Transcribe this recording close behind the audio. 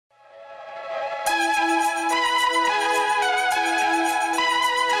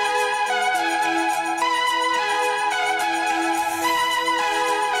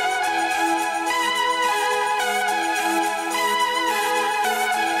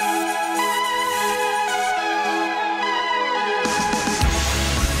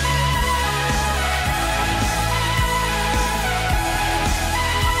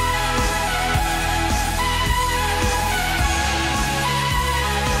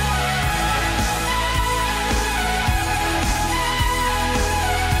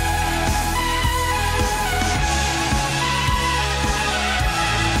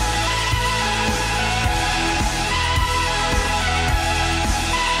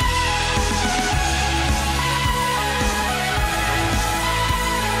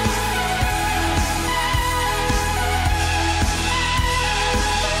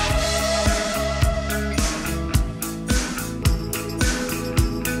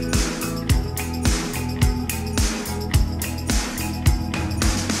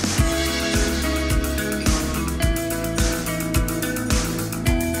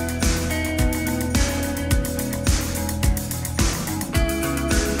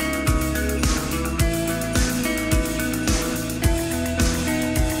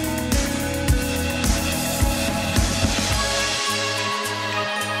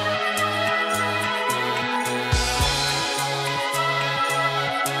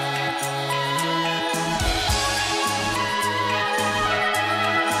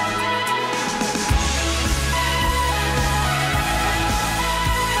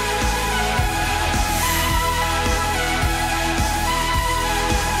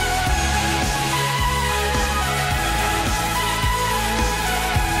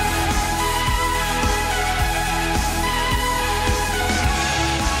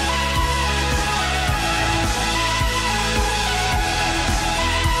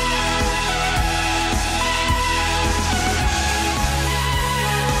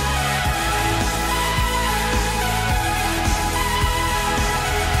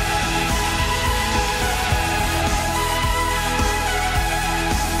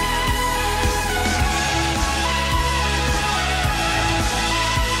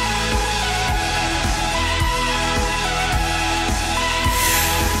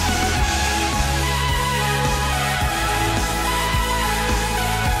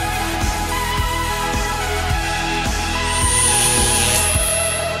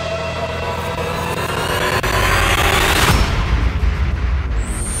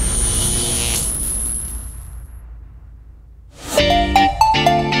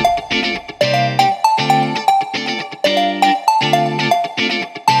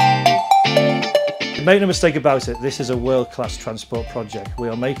Make no mistake about it, this is a world-class transport project. We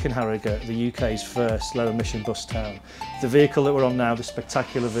are making Harrogate the UK's first low-emission bus town. The vehicle that we're on now, the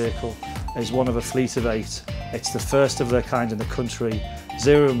spectacular vehicle, is one of a fleet of 8. It's the first of their kind in the country,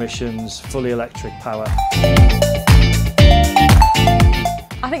 zero emissions, fully electric power.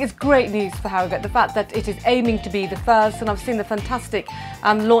 I think it's great news for Harrogate, the fact that it is aiming to be the first, and I've seen the fantastic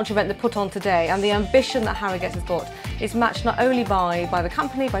launch event they put on today, and the ambition that Harrogate has got is matched not only by the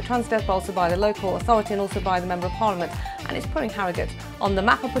company, by Transdev, but also by the local authority and also by the Member of Parliament, and it's putting Harrogate on the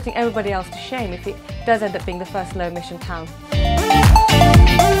map and putting everybody else to shame if it does end up being the first low emission town.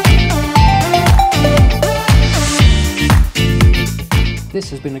 This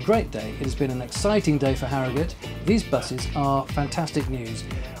has been a great day. It has been an exciting day for Harrogate. These buses are fantastic news,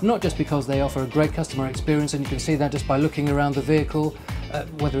 not just because they offer a great customer experience, and you can see that just by looking around the vehicle,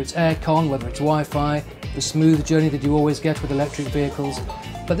 whether it's aircon, whether it's Wi-Fi, the smooth journey that you always get with electric vehicles,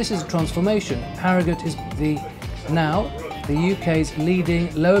 but this is a transformation. Harrogate is now the UK's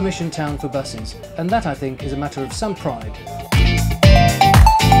leading low emission town for buses, and that I think is a matter of some pride.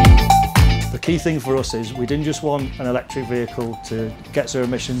 The key thing for us is we didn't just want an electric vehicle to get zero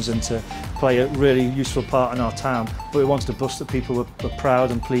emissions and to play a really useful part in our town, but we wanted a bus that people were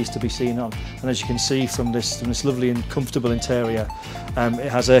proud and pleased to be seen on. And as you can see from this lovely and comfortable interior, it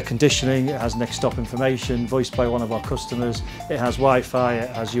has air conditioning, it has next stop information voiced by one of our customers, it has Wi-Fi, it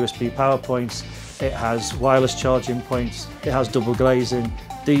has USB power points, it has wireless charging points, it has double glazing.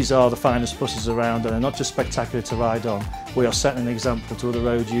 These are the finest buses around, and they're not just spectacular to ride on. We are setting an example to other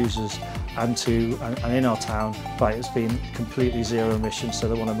road users and in our town by it's being completely zero emissions, so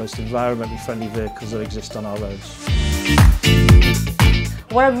they're one of the most environmentally friendly vehicles that exist on our roads.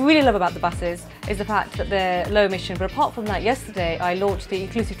 What I really love about the buses is the fact that they're low emission, but apart from that, yesterday I launched the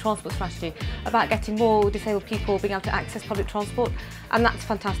inclusive transport strategy about getting more disabled people being able to access public transport, and that's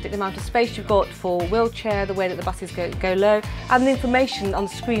fantastic. The amount of space you've got for wheelchair, the way that the buses go low, and the information on the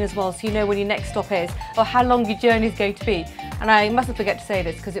screen as well, so you know when your next stop is or how long your journey is going to be. And I mustn't forget to say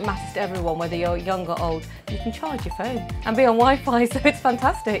this because it matters to everyone, whether you're young or old. You can charge your phone and be on Wi-Fi, so it's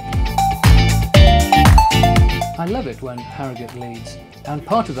fantastic. I love it when Harrogate leads, and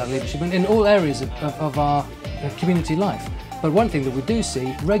part of that leadership in all areas of our community life. But one thing that we do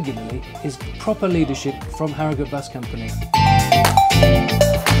see regularly is proper leadership from Harrogate Bus Company.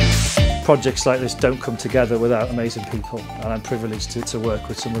 Projects like this don't come together without amazing people, and I'm privileged to work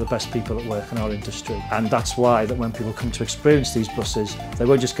with some of the best people that work in our industry. And that's why that when people come to experience these buses, they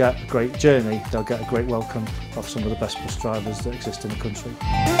won't just get a great journey, they'll get a great welcome of some of the best bus drivers that exist in the country.